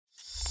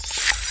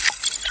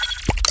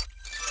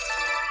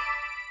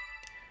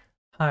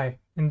Hi,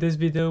 in this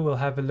video we'll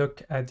have a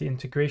look at the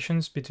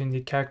integrations between the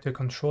character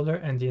controller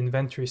and the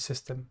inventory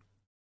system.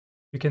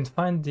 You can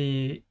find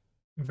the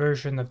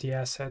version of the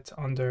asset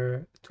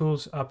under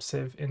Tools,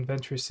 Opsive,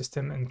 Inventory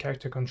System, and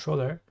Character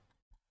Controller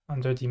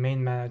under the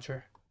main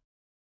manager.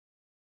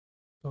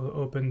 We'll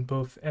open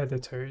both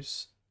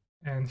editors,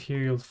 and here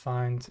you'll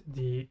find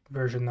the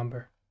version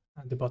number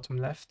at the bottom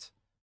left,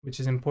 which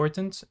is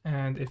important.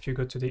 And if you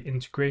go to the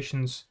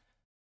Integrations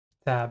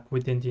tab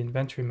within the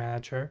Inventory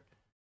Manager,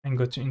 and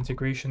go to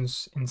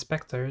Integrations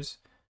Inspectors,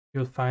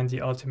 you'll find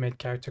the Ultimate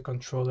Character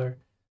Controller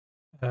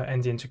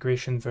and the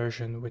integration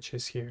version, which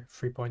is here,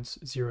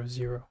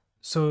 3.00.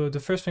 So the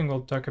first thing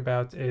we'll talk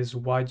about is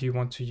why do you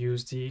want to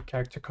use the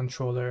character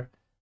controller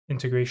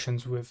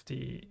integrations with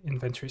the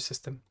inventory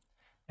system.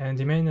 And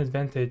the main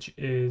advantage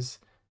is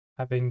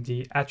having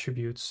the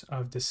attributes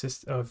of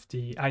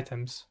the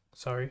items.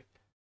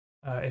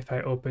 If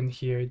I open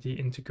here the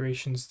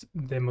integrations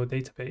demo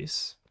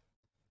database,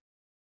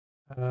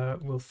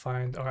 we'll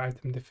find our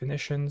item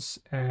definitions,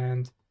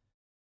 and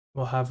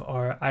we'll have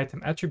our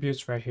item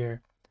attributes right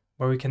here,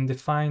 where we can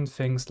define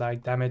things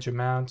like damage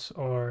amount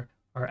or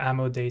our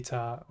ammo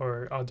data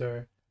or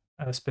other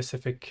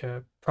specific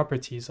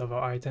properties of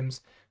our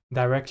items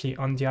directly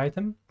on the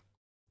item,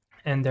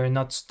 and they're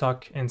not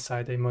stuck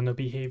inside a mono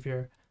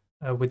behavior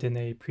within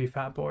a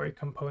prefab or a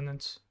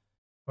component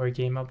or a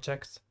game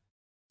object.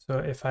 So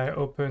if I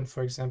open,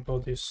 for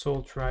example, the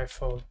assault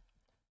rifle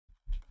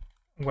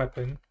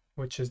weapon,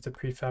 which is the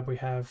prefab we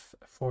have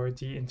for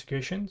the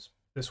integrations,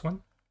 this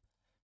one.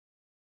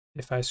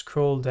 If I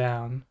scroll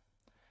down,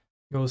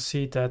 you'll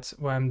see that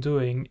what I'm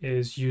doing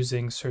is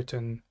using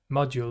certain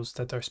modules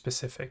that are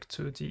specific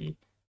to the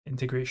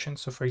integration.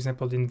 So for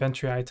example, the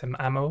inventory item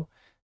ammo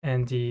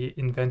and the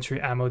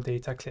inventory ammo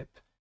data clip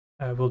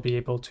will be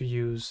able to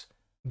use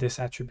this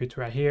attribute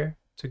right here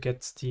to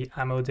get the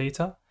ammo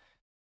data.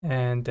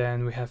 And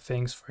then we have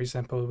things, for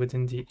example,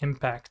 within the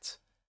impact,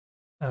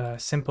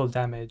 simple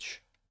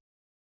damage,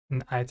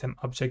 and item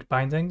object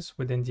bindings.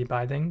 Within the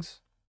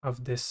bindings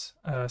of this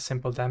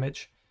simple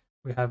damage,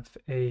 we have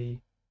a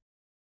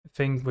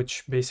thing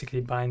which basically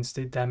binds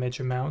the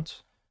damage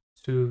amount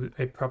to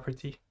a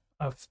property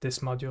of this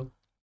module.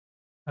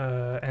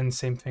 And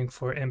same thing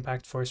for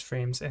impact force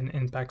frames and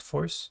impact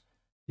force.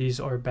 These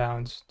are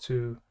bound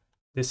to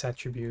this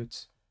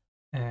attribute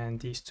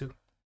and these two.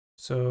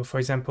 So for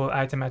example,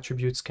 item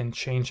attributes can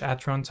change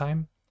at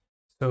runtime.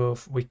 So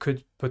we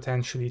could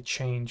potentially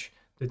change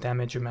the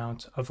damage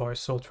amount of our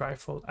assault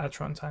rifle at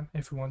runtime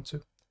if we want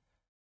to.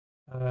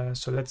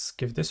 So let's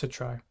give this a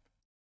try.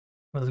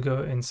 We'll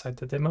go inside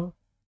the demo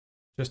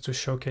just to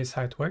showcase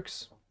how it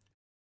works.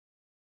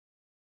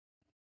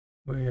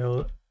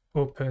 We'll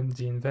open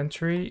the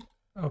inventory,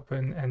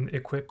 open and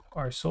equip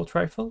our assault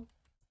rifle.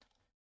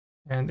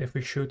 And if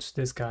we shoot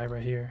this guy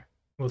right here,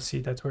 we'll see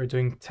that we're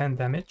doing 10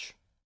 damage.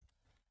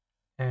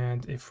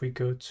 And if we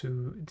go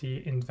to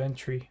the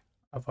inventory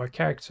of our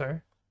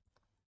character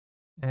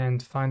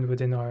and find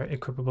within our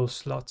equipable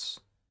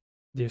slots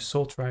the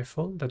assault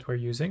rifle that we're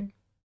using,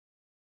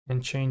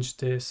 and change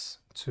this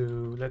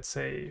to, let's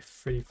say,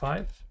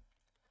 35,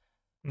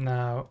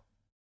 now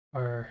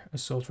our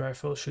assault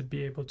rifle should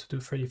be able to do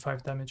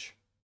 35 damage.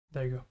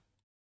 There you go.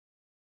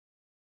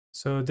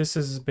 So this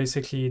is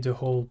basically the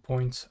whole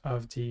point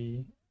of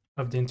the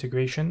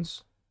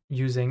integrations,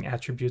 using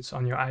attributes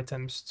on your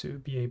items to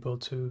be able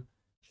to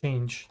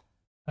change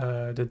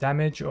the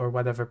damage or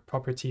whatever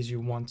properties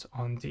you want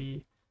on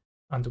the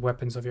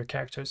weapons of your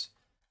characters.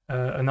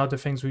 Another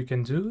things we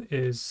can do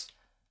is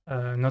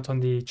not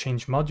only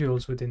change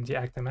modules within the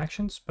item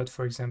actions, but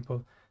for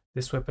example,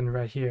 this weapon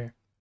right here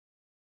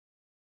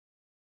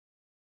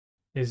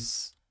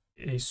is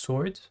a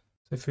sword.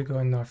 So if we go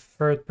in our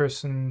third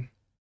person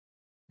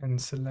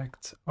and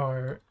select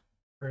our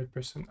third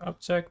person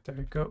object, there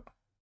we go.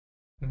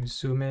 And we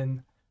zoom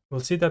in, we'll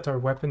see that our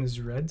weapon is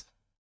red.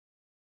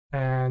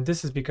 And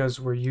this is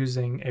because we're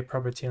using a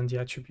property on the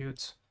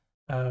attribute,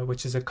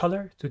 which is a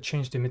color, to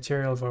change the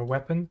material of our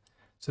weapon,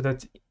 so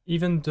that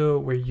even though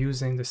we're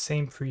using the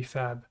same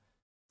prefab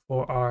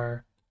for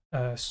our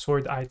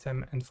sword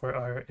item and for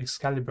our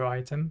Excalibur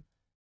item,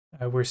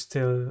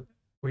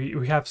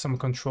 we have some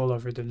control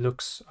over the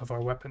looks of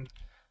our weapon.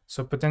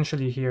 So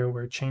potentially here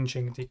we're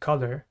changing the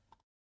color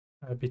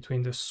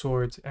between the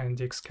sword and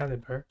the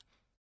Excalibur,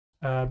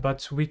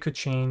 but we could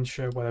change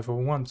whatever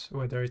we want,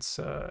 whether it's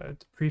the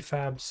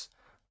prefabs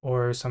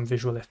or some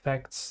visual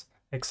effects,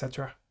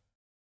 etc.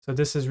 So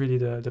this is really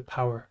the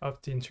power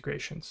of the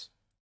integrations.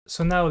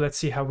 So now let's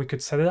see how we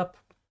could set it up.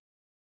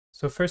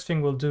 So first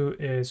thing we'll do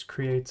is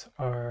create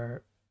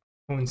our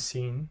own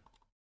scene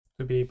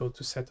to be able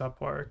to set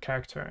up our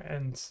character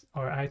and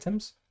our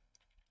items.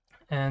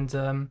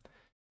 And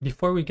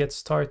before we get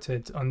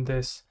started on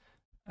this,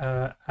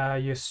 I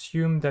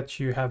assume that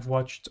you have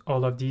watched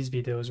all of these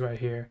videos right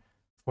here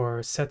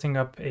for setting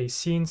up a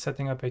scene,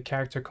 setting up a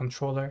character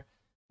controller,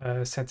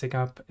 setting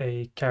up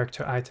a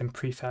character item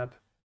prefab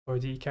for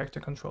the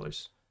character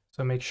controllers.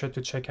 So make sure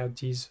to check out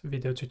these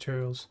video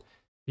tutorials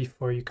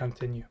before you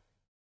continue.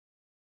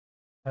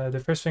 The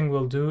first thing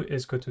we'll do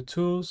is go to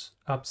Tools,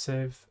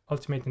 Opsive,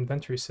 Ultimate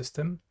Inventory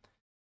System,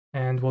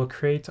 and we'll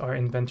create our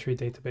inventory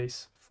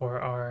database for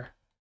our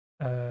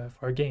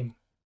game.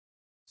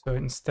 So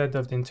instead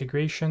of the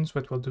integrations,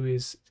 what we'll do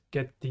is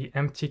get the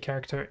empty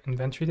character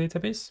inventory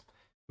database.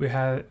 We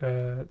have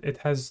it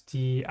has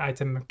the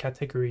item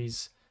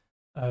categories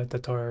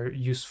that are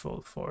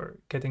useful for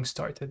getting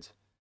started,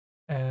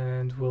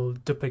 and we'll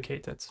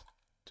duplicate it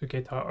to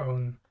get our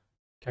own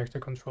character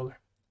controller.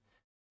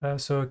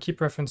 So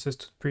keep references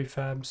to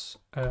prefabs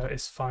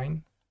is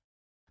fine.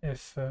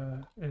 If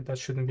that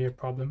shouldn't be a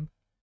problem.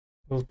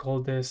 We'll call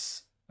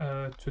this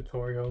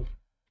tutorial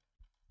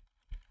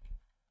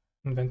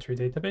inventory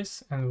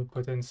database, and we'll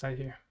put it inside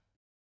here.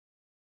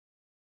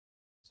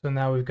 So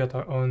now we've got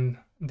our own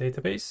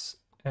database,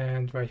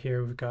 and right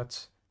here we've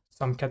got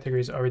some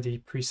categories already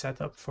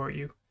pre-set up for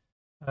you.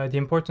 The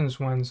important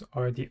ones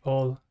are the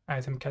all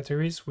item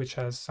categories, which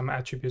has some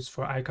attributes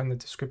for icon and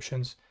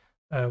descriptions,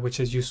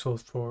 which is useful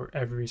for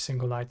every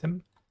single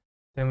item.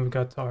 Then we've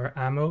got our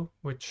ammo,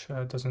 which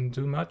doesn't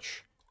do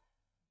much.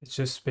 It's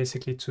just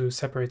basically to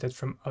separate it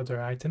from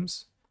other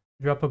items.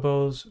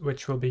 Droppables,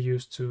 which will be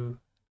used to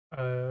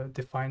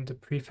define the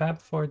prefab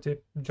for the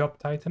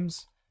dropped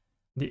items.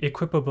 The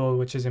equipable,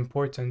 which is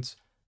important,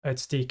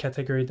 it's the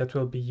category that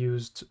will be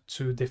used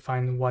to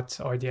define what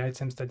are the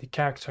items that the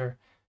character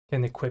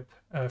can equip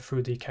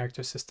through the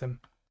character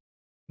system.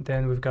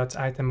 Then we've got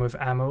item with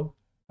ammo,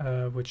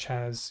 which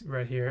has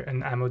right here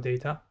an ammo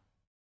data,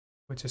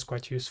 which is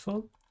quite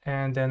useful.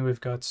 And then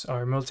we've got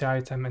our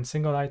multi-item and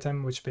single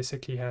item, which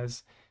basically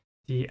has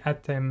the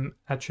item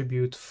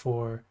attribute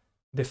for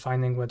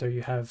defining whether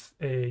you have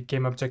a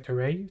game object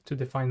array to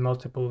define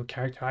multiple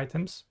character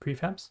items,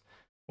 prefabs,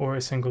 or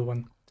a single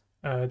one.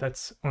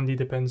 That only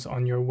depends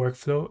on your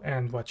workflow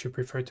and what you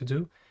prefer to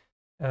do.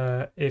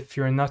 If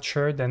you're not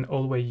sure, then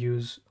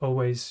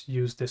always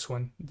use this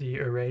one, the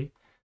array.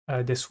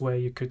 This way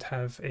you could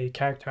have a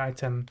character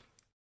item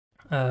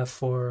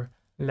for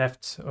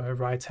left or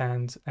right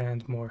hand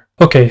and more.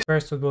 Okay,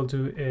 first what we'll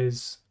do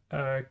is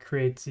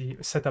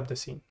set up the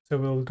scene. So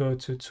we'll go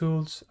to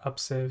Tools,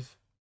 Opsive,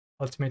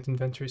 Ultimate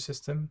Inventory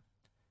System.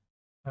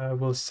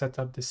 We'll set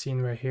up the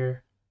scene right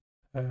here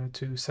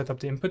to set up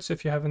the inputs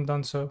if you haven't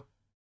done so.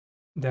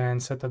 Then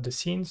set up the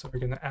scene. So we're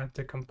going to add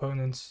the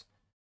components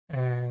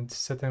and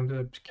set up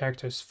the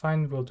characters.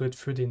 Fine, we'll do it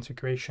through the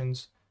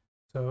integrations.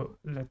 So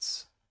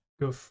let's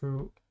go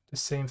through the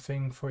same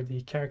thing for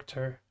the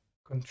character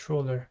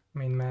controller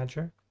main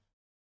manager.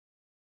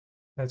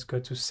 Let's go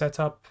to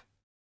setup.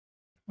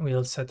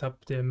 We'll set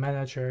up the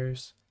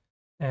managers,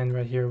 and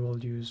right here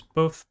we'll use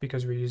both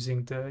because we're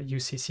using the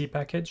UCC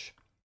package.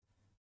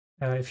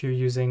 If you're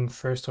using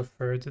first or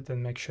third,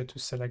 then make sure to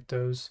select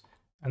those,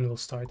 and we'll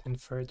start in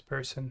third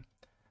person.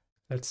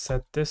 Let's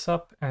set this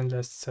up, and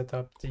let's set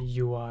up the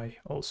UI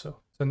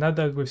also. So now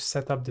that we've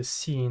set up the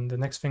scene, the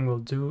next thing we'll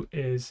do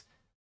is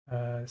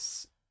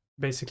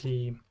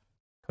basically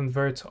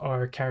convert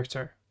our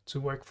character to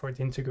work for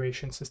the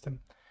integration system.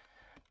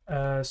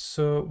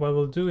 So what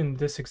we'll do in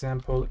this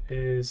example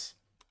is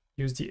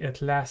use the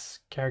atlas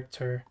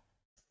character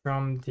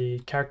from the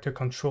character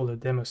controller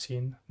demo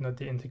scene, not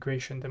the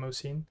integration demo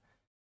scene.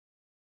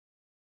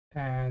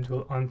 And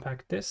we'll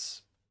unpack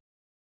this.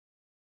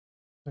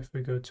 If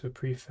we go to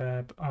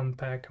prefab,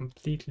 unpack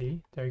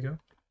completely, there you go.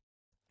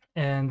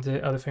 And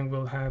the other thing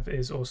we'll have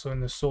is also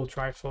an assault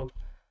rifle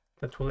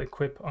that will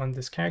equip on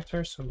this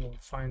character. So we'll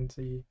find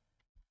the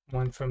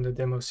one from the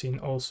demo scene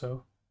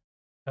also.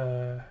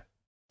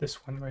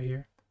 This one right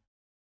here,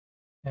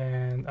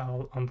 and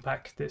I'll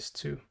unpack this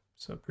too.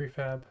 So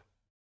prefab,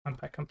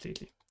 unpack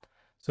completely.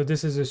 So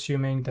this is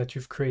assuming that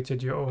you've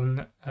created your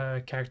own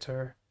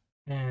character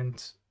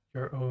and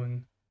your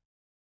own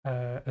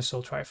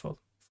assault rifle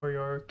for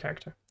your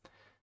character.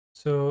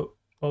 So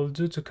what I'll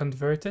do to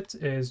convert it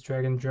is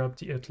drag and drop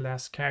the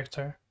atlas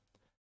character.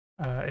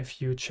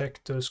 If you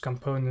check those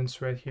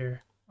components right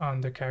here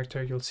on the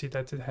character, you'll see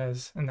that it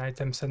has an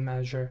item set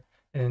manager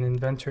and an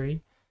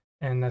inventory.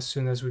 And as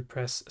soon as we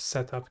press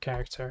setup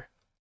character,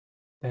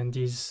 then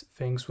these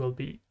things will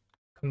be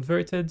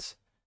converted.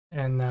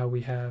 And now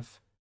we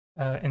have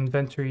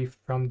inventory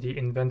from the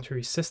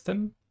inventory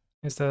system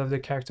instead of the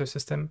character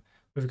system.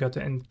 We've got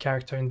the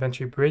character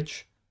inventory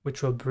bridge,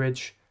 which will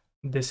bridge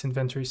this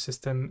inventory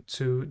system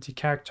to the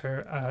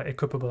character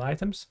equipable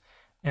items.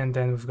 And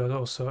then we've got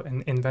also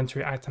an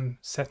inventory item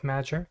set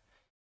manager.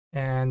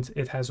 And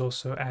it has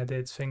also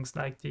added things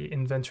like the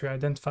inventory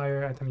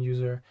identifier, item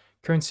user,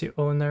 currency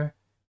owner,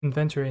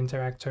 inventory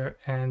interactor,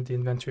 and the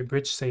inventory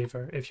bridge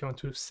saver if you want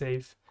to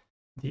save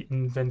the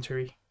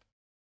inventory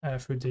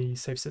through the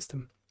save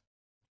system.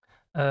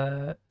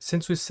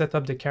 Since we set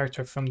up the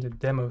character from the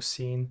demo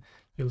scene,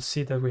 you'll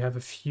see that we have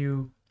a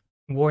few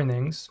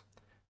warnings.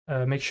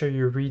 Make sure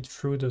you read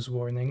through those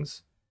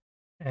warnings.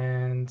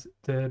 And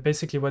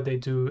basically what they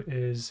do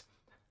is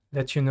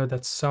let you know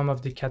that some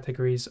of the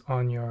categories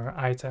on your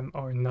item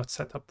are not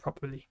set up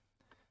properly.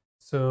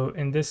 So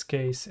in this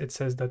case, it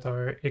says that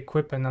our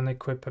equip and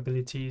unequip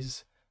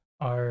abilities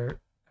are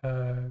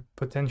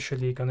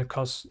potentially going to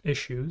cause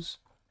issues.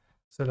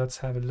 So let's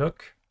have a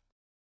look.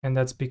 And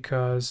that's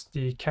because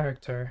the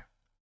character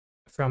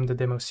from the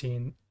demo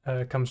scene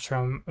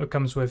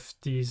comes with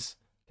these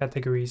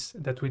categories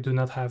that we do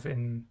not have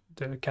in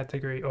the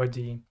category or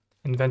the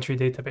inventory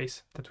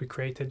database that we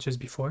created just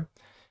before.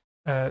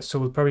 So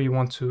we'll probably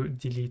want to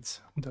delete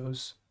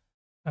those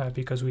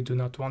because we do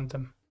not want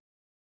them.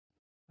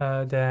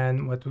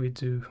 Then what we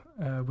do,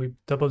 we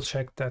double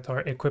check that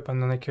our equip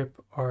and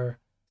non-equip are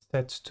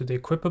set to the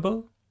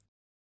equipable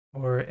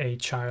or a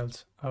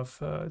child of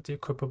the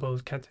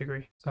equipable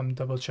category. So I'm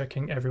double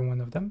checking every one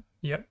of them.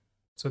 Yep.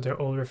 So they're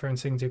all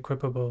referencing the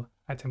equipable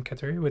item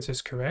category, which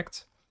is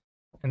correct.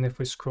 And if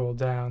we scroll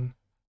down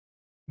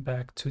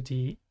back to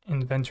the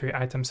inventory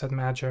item set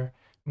manager,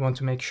 we want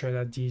to make sure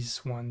that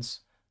these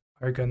ones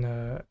are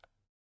gonna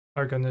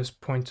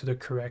point to the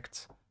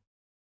correct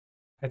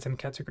item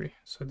category.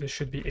 So this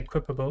should be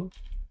equipable.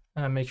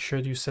 Make sure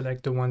you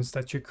select the ones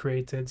that you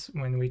created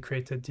when we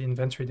created the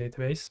inventory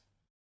database.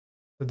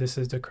 So this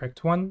is the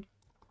correct one.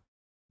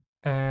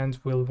 And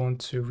we'll want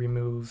to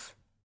remove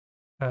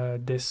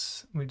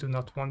this. We do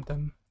not want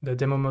them. The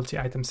demo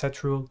multi-item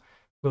set rule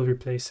will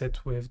replace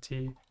it with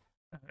the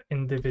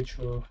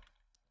individual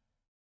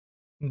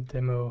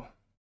demo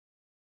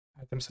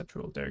item set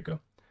rule. There you go.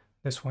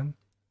 This one.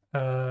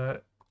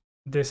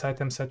 This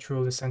item set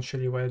rule,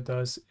 essentially what it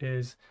does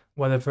is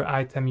whatever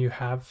item you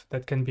have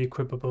that can be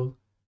equipable,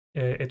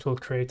 it will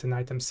create an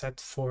item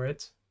set for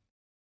it.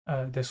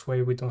 This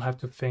way we don't have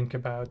to think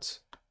about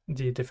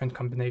the different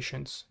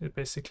combinations. It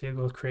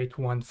will create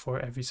one for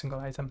every single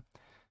item.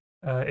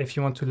 If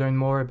you want to learn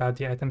more about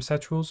the item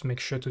set rules, make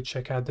sure to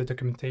check out the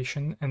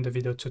documentation and the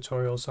video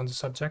tutorials on the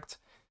subject.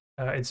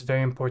 It's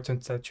very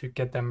important that you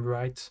get them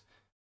right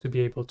to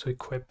be able to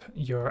equip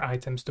your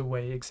items the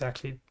way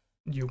exactly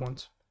you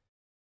want.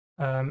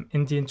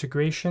 In the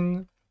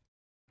integration,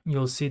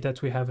 you'll see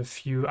that we have a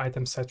few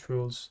item set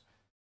rules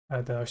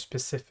that are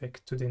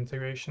specific to the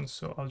integration.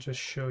 So I'll just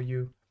show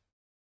you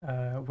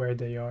where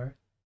they are.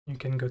 You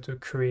can go to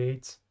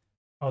create,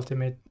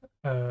 Opsive,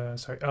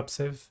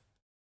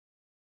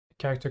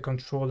 character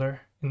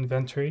controller,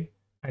 inventory,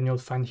 and you'll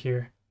find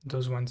here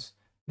those ones: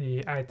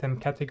 the item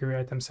category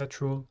item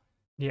set rule,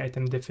 the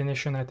item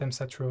definition item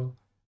set rule,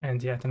 and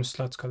the item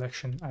slot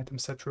collection item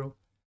set rule.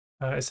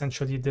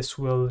 Essentially, this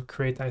will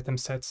create item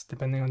sets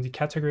depending on the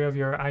category of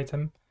your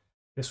item.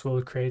 This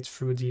will create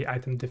through the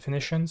item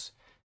definitions,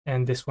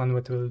 and this one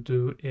what it will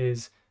do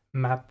is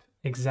map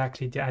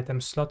exactly the item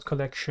slot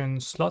collection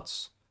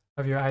slots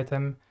of your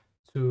item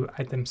to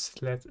item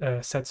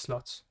set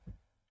slots.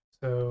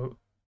 So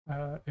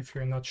if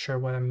you're not sure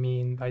what I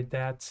mean by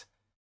that,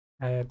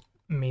 I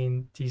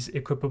mean these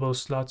equipable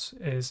slots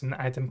is an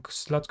item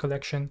slot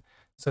collection,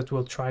 so it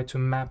will try to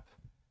map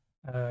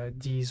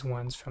these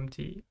ones from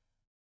the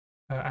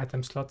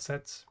item slot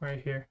sets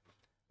right here.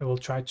 It will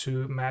try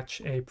to match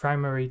a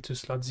primary to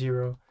slot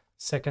 0,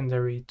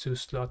 secondary to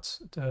slot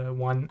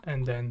 1,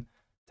 and then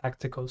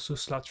tactical to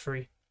slot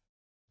 3.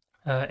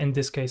 In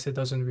this case, it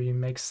doesn't really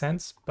make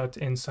sense, but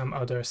in some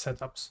other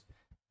setups,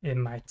 it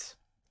might.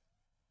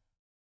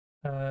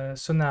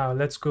 So now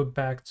let's go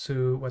back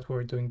to what we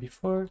were doing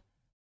before.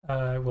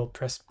 We'll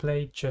press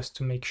play just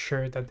to make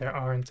sure that there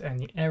aren't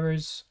any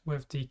errors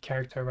with the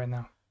character right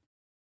now.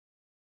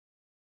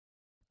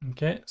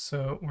 Okay,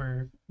 so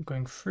we're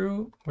going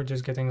through. We're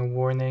just getting a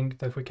warning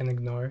that we can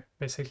ignore.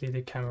 Basically,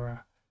 the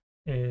camera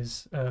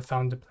is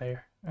found the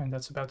player, and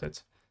that's about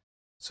it.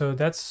 So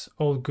that's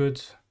all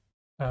good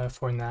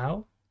for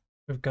now.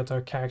 We've got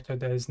our character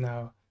that is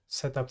now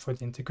set up for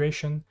the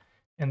integration,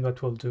 and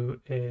what we'll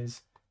do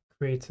is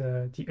create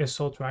the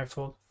assault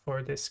rifle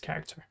for this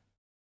character.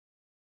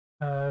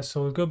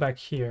 So we'll go back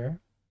here,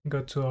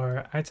 go to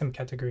our item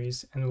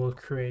categories, and we'll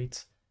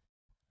create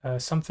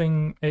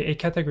a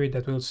category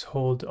that will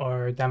hold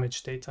our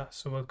damage data.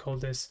 So we'll call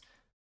this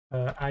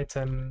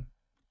item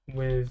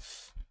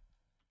with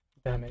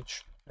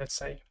damage, let's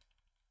say.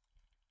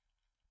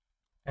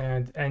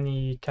 And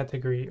any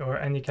category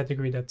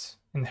that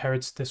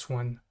inherits this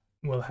one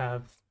will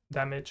have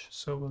damage.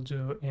 So we'll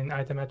do in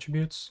item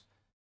attributes,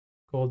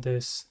 call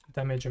this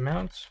damage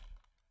amount.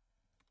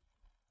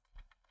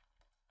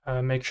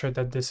 Make sure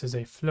that this is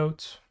a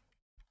float.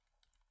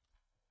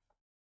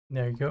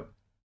 There you go.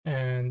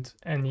 And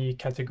any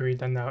category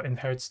that now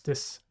inherits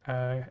this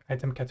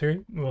item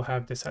category will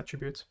have this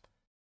attribute.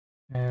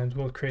 And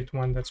we'll create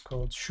one that's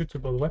called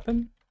shootable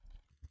weapon.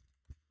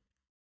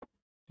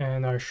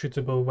 And our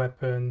shootable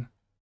weapon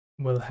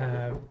will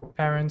have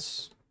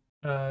parents.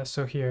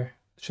 So here,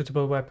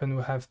 shootable weapon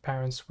will have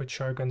parents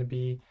which are going to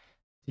be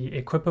the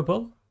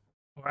equipable,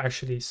 or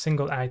actually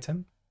single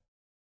item,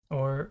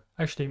 or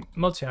actually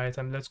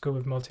multi-item. Let's go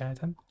with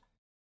multi-item.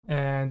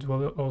 And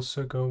we'll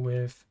also go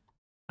with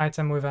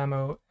item with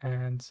ammo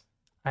and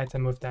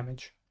item with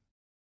damage.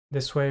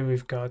 This way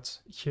we've got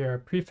here our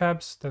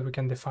prefabs that we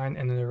can define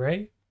in an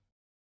array,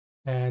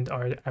 and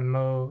our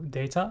ammo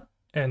data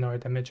and our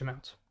damage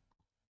amount.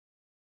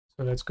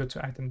 So let's go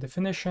to item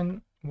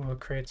definition. We'll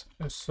create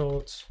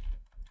assault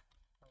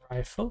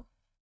rifle.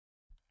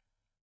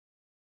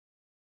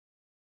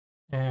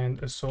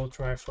 and assault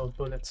rifle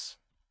bullets.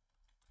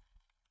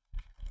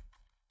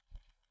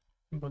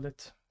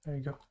 Bullet, there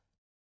you go.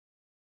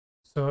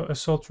 So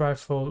assault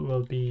rifle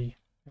will be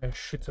a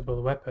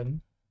shootable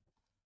weapon,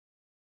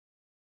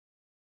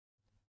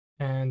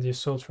 and the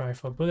assault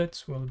rifle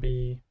bullets will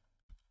be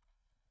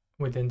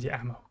within the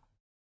ammo.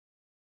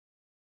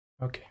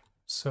 Okay,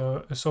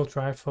 so assault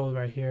rifle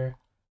right here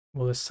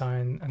will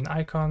assign an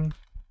icon,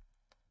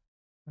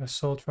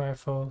 assault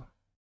rifle,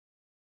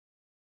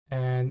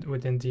 and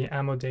within the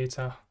ammo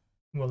data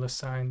we'll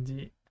assign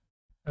the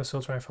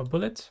assault rifle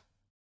bullet,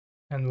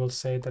 and we'll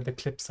say that the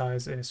clip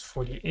size is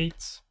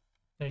 48.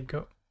 There you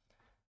go.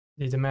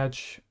 The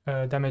damage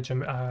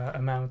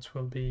amount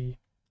will be,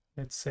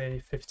 let's say,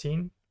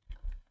 15.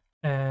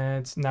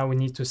 And now we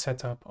need to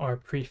set up our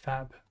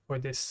prefab for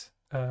this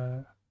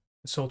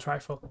assault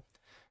rifle.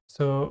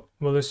 So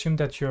we'll assume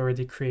that you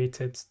already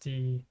created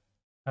the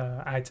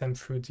item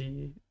through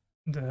the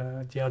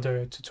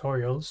other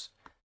tutorials.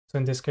 So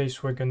in this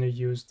case, we're going to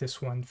use this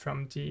one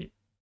from the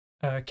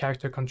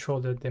character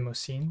controller demo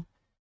scene.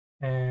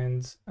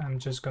 And I'm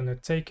just going to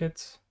take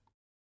it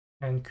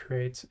and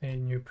create a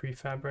new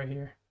prefab right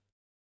here.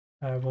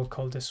 We'll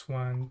call this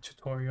one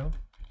tutorial.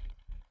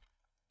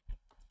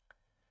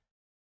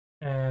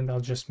 And I'll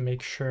just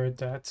make sure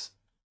that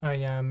I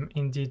am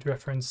indeed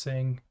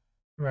referencing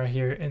right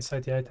here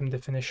inside the item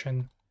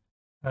definition.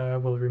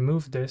 We'll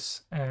remove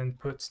this and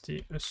put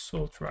the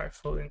assault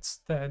rifle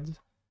instead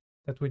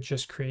that we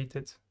just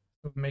created.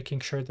 So making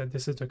sure that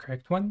this is the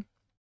correct one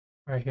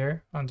right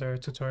here under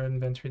tutorial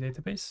inventory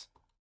database.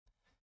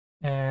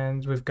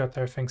 And we've got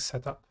everything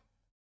set up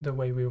the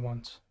way we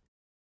want.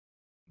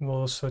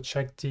 We'll also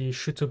check the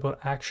shootable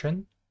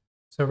action.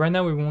 So right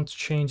now we won't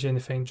change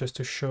anything, just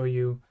to show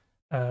you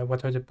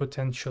what are the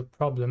potential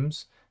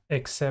problems,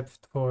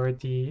 except for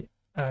the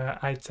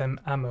item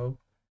ammo.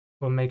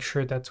 We'll make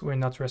sure that we're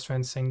not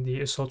referencing the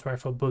assault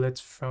rifle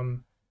bullets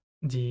from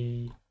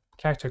the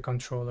character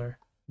controller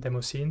demo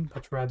scene,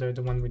 but rather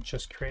the one we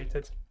just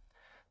created.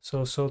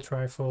 So assault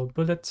rifle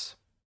bullet,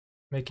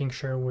 making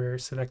sure we're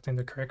selecting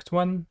the correct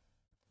one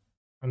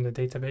from the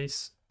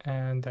database,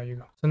 and there you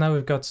go. So now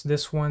we've got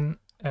this one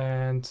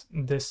and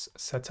this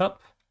set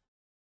up.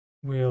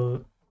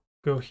 We'll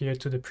go here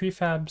to the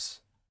prefabs,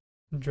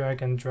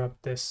 drag and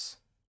drop this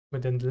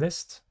within the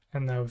list,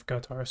 and now we've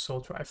got our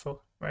assault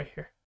rifle right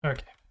here.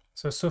 Okay,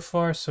 so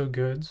far so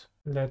good.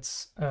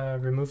 Let's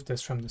remove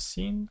this from the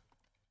scene,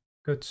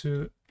 go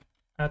to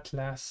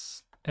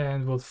Atlas,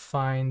 and we'll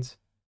find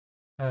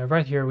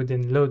right here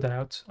within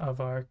Loadout of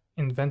our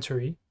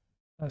inventory.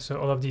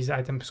 So all of these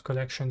items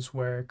collections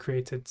were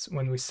created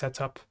when we set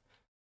up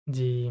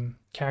the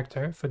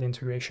character for the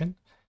integration.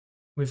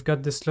 We've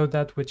got this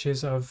loadout, which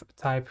is of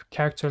type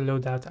character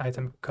loadout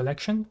item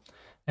collection.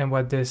 And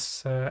what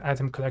this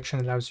item collection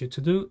allows you to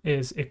do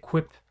is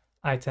equip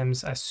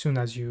items as soon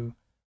as you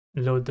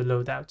load the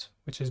loadout,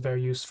 which is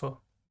very useful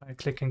by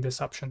clicking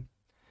this option.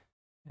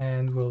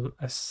 And we'll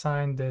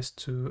assign this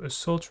to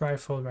assault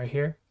rifle right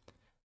here.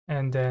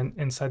 And then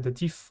inside the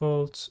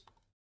default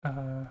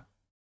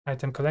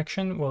item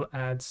collection, we'll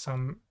add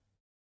some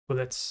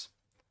bullets.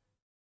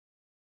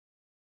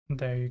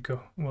 There you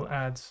go. We'll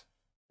add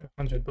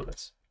 100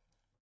 bullets.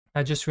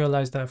 I just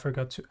realized that I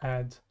forgot to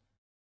add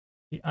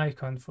the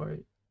icon for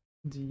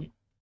the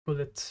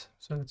bullet.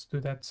 So let's do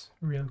that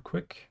real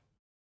quick.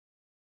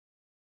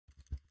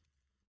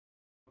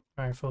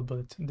 Rifle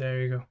bullet.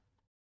 There you go.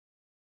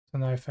 So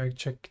now if I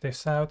check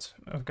this out,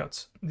 I've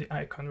got the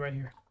icon right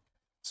here.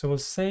 So we'll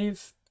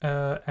save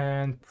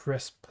and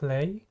press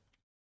play.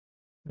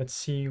 Let's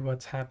see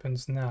what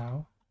happens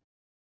now.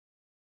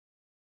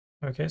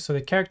 Okay, so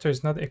the character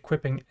is not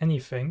equipping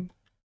anything.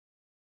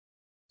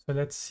 So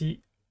let's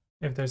see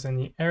if there's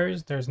any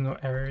errors. There's no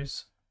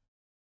errors.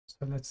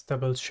 So let's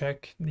double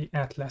check the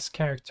Atlas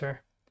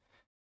character.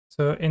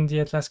 So in the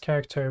Atlas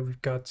character,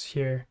 we've got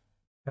here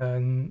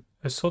an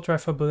assault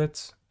rifle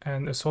bullet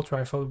and assault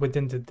rifle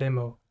within the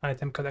demo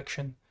item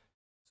collection.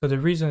 So the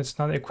reason it's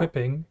not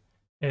equipping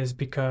is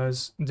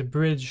because the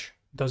bridge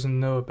doesn't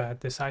know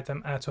about this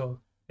item at all.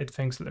 It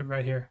thinks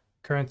right here,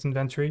 current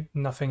inventory,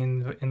 nothing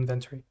in the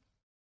inventory.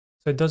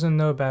 So it doesn't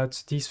know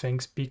about these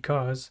things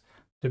because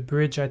the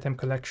bridge item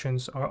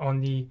collections are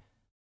only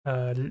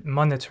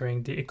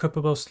monitoring the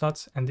equipable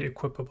slots and the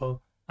equipable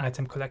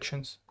item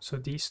collections. So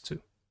these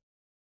two.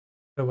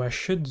 So what I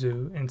should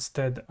do,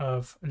 instead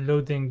of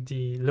loading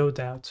the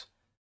loadout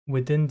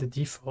within the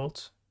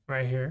default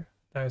right here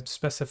that I've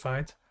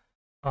specified,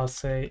 I'll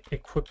say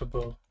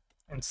equipable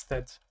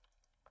instead.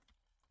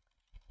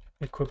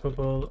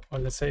 Equipable, or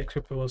let's say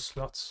equipable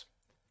slots.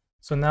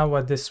 So now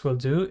what this will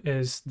do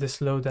is this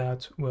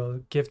loadout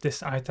will give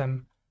this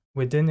item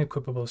within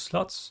equipable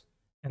slots,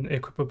 and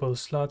equipable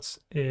slots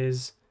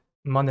is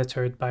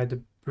monitored by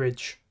the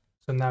bridge.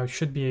 So now it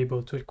should be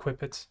able to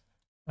equip it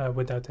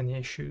without any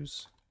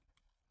issues.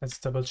 Let's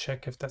double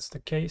check if that's the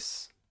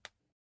case.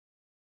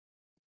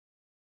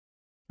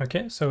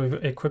 Okay, so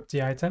we've equipped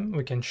the item.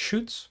 We can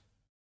shoot,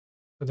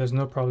 so there's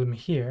no problem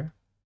here.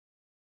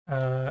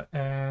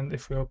 And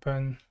if we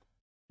open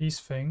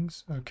these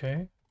things,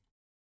 okay,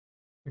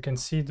 we can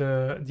see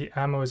the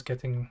ammo is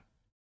getting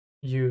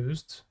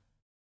used,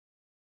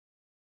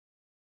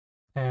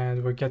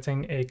 and we're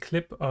getting a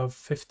clip of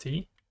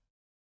 50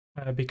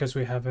 because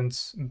we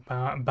haven't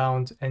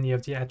bound any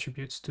of the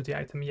attributes to the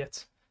item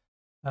yet.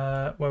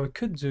 What we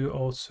could do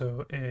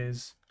also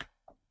is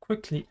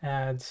quickly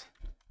add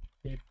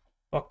a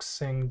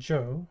Boxing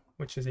Joe,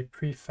 which is a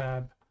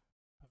prefab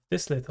of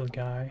this little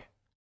guy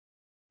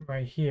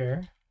right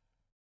here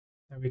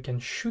that we can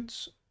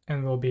shoot,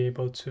 and we'll be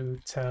able to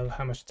tell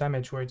how much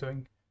damage we're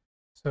doing.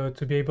 So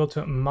to be able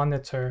to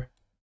monitor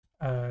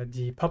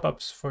the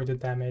pop-ups for the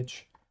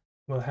damage,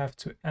 we'll have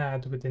to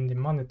add within the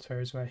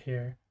monitors right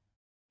here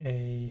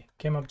a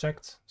game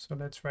object. So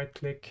let's right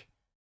click,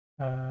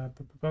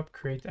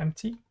 create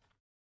empty.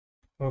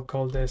 We'll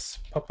call this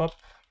pop-up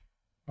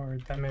or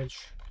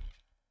damage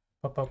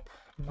pop-up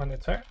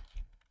monitor.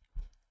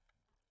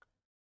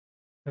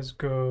 Let's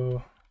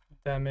go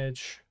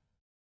damage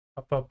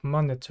pop-up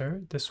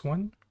monitor, this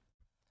one.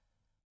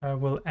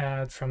 We'll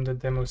add from the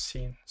demo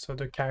scene. So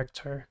the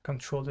character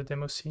control the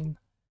demo scene.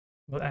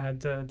 We'll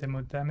add the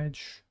demo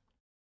damage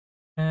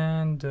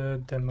and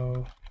the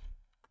demo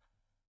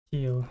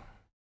heal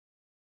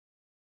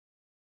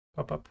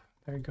pop-up.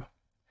 There you go.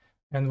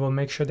 And we'll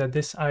make sure that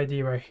this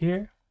ID right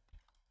here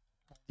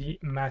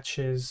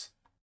matches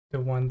the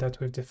one that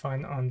we've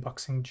defined on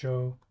Boxing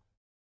Joe.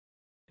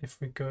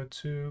 If we go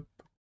to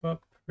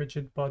pop-up,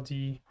 rigid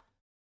body,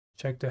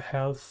 check the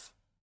health,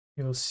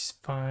 you'll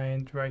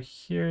find right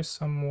here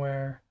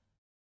somewhere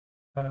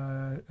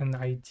an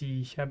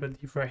ID, I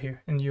believe right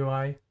here in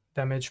UI,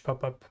 damage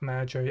pop-up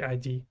manager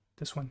ID,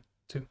 this one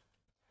too.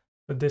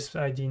 But this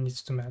ID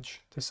needs to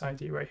match this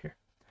ID right here.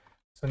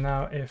 So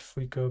now if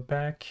we go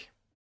back,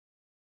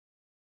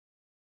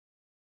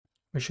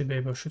 we should be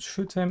able to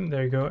shoot him.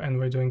 There you go, and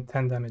we're doing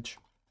 10 damage.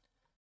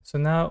 So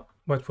now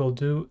what we'll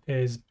do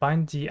is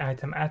bind the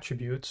item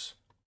attributes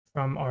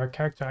from our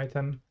character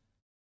item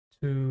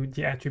to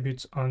the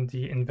attributes on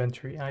the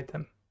inventory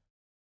item.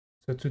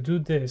 So to do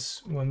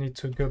this, we'll need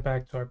to go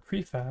back to our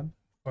prefab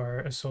for our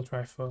assault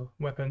rifle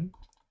weapon,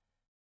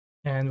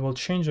 and we'll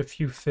change a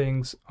few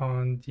things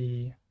on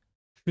the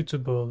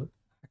shootable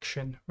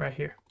action right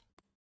here.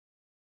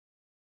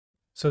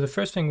 So the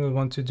first thing we'll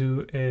want to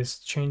do is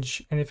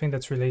change anything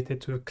that's related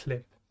to a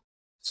clip.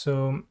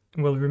 So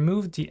we'll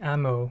remove the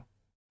ammo,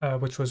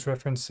 which was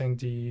referencing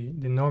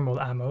the normal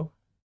ammo,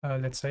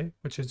 let's say,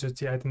 which is just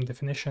the item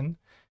definition.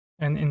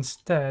 And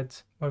instead,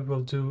 what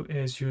we'll do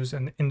is use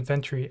an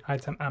inventory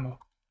item ammo.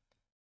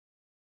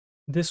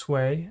 This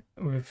way,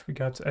 we've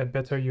got a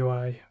better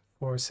UI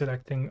for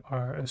selecting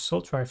our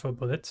assault rifle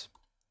bullet,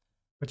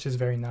 which is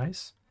very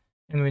nice.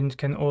 And we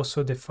can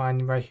also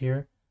define right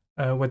here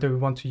whether we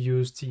want to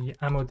use the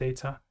ammo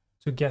data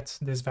to get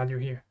this value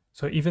here.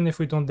 So even if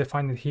we don't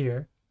define it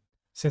here,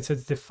 since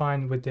it's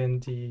defined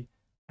within the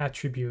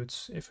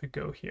attributes, if we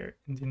go here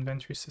in the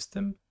inventory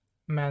system,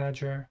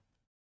 manager,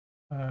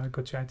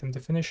 go to item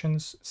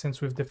definitions,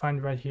 since we've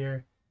defined right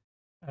here,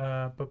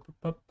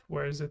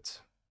 where is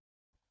it?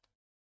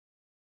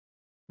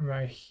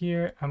 Right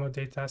here, ammo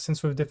data.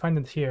 Since we've defined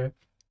it here,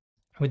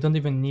 we don't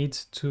even need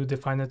to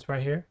define it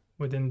right here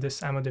within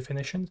this ammo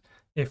definition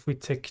if we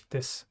tick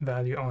this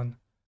value on.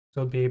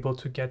 So we'll be able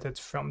to get it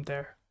from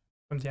there,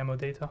 from the ammo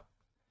data.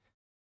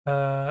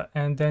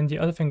 And then the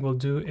other thing we'll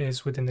do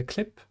is within the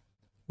clip,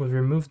 we'll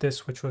remove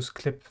this, which was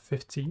clip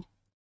 50,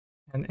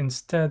 and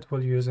instead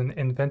we'll use an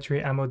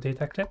inventory ammo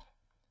data clip.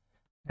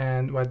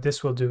 And what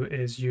this will do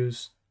is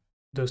use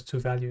those two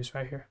values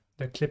right here,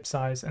 the clip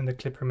size and the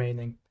clip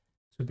remaining,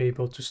 to be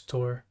able to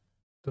store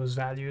those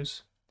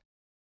values.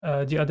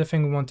 The other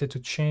thing we wanted to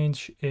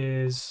change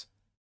is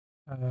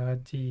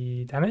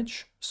the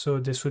damage. So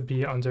this would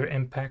be under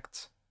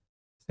impact,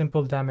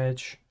 simple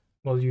damage.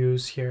 We'll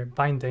use here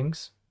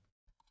bindings.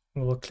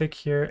 We'll click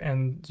here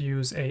and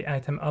use a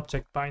item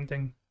object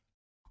binding.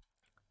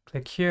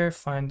 Click here,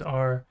 find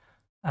our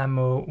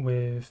ammo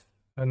with,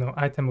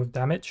 item with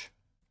damage.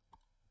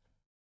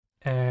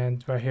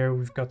 And right here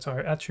we've got our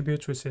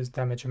attribute, which is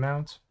damage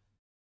amount.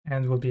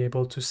 And we'll be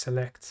able to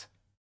select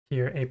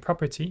here a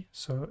property.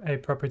 So a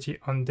property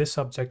on this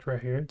object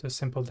right here, the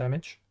simple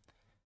damage.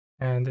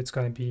 And it's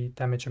going to be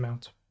damage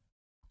amount.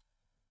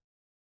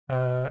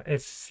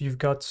 If you've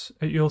got,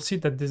 you'll see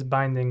that these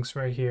bindings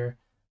right here,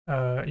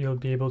 you'll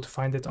be able to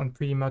find it on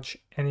pretty much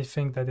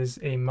anything that is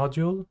a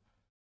module.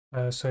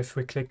 So if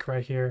we click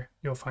right here,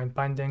 you'll find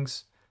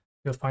bindings.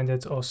 You'll find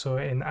it also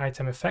in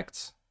item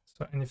effects.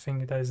 So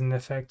anything that is an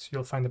effect,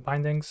 you'll find the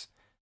bindings,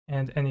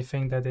 and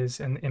anything that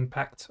is an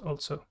impact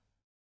also.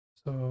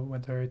 So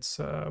whether it's,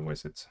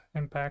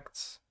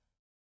 impacts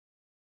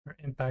or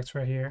impacts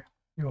right here,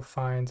 you'll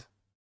find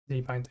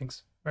the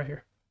bindings right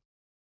here.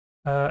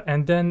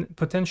 And then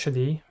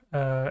potentially,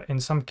 in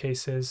some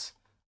cases,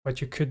 what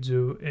you could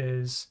do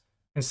is,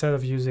 instead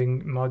of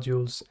using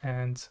modules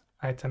and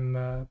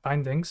item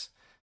bindings,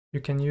 you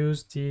can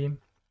use the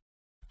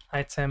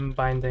item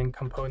binding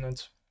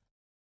component.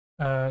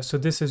 So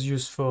this is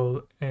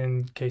useful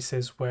in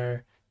cases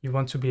where you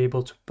want to be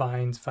able to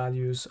bind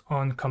values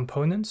on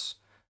components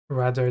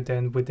rather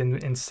than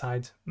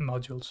inside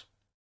modules.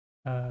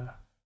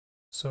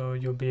 So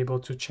you'll be able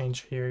to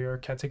change here your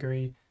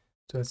category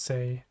to, let's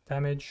say,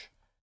 damage,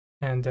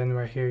 and then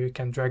right here you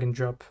can drag and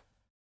drop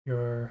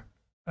your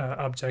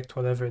object,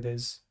 whatever it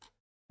is,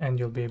 and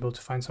you'll be able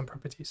to find some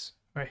properties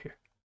right here.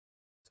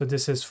 So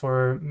this is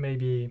for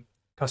maybe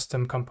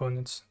custom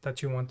components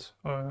that you want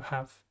or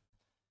have.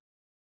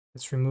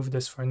 Let's remove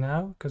this for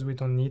now because we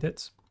don't need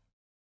it.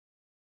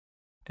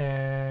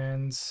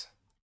 And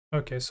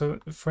okay, so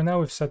for now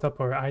we've set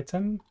up our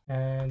item,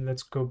 and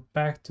let's go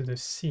back to the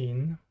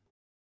scene.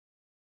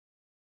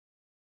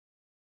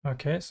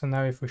 Okay, so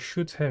now if we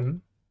shoot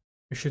him,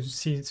 we should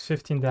see it's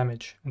 15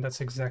 damage, and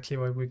that's exactly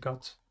what we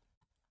got.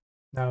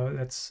 Now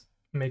let's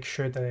make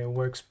sure that it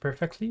works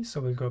perfectly.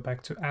 So we'll go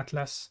back to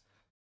Atlas,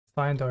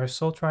 find our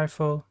assault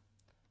rifle,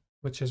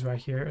 which is right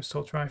here,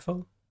 assault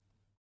rifle.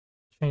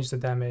 Change the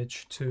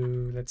damage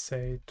to, let's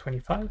say,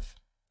 25.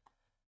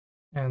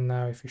 And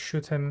now if you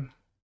shoot him,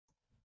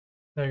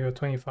 there you go,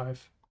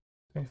 25,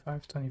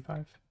 25,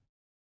 25.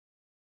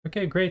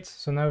 Okay, great.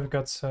 So now we've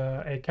got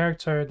a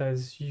character that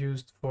is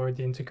used for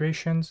the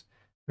integrations.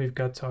 We've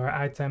got our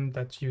item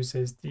that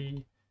uses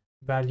the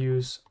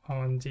values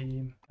on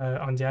the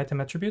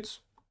item attributes.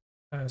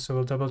 So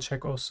we'll double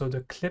check also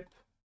the clip.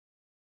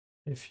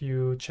 If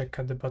you check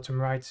at the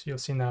bottom right, you'll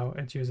see now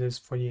it uses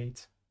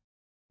 48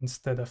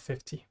 instead of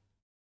 50.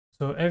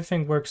 So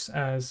everything works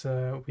as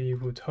we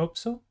would hope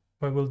so.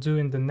 What we'll do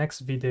in the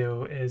next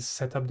video is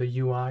set up the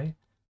UI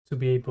to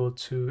be able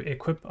to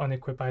equip,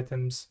 unequip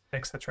items,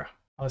 etc.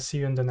 I'll see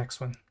you in the next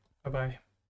one. Bye-bye.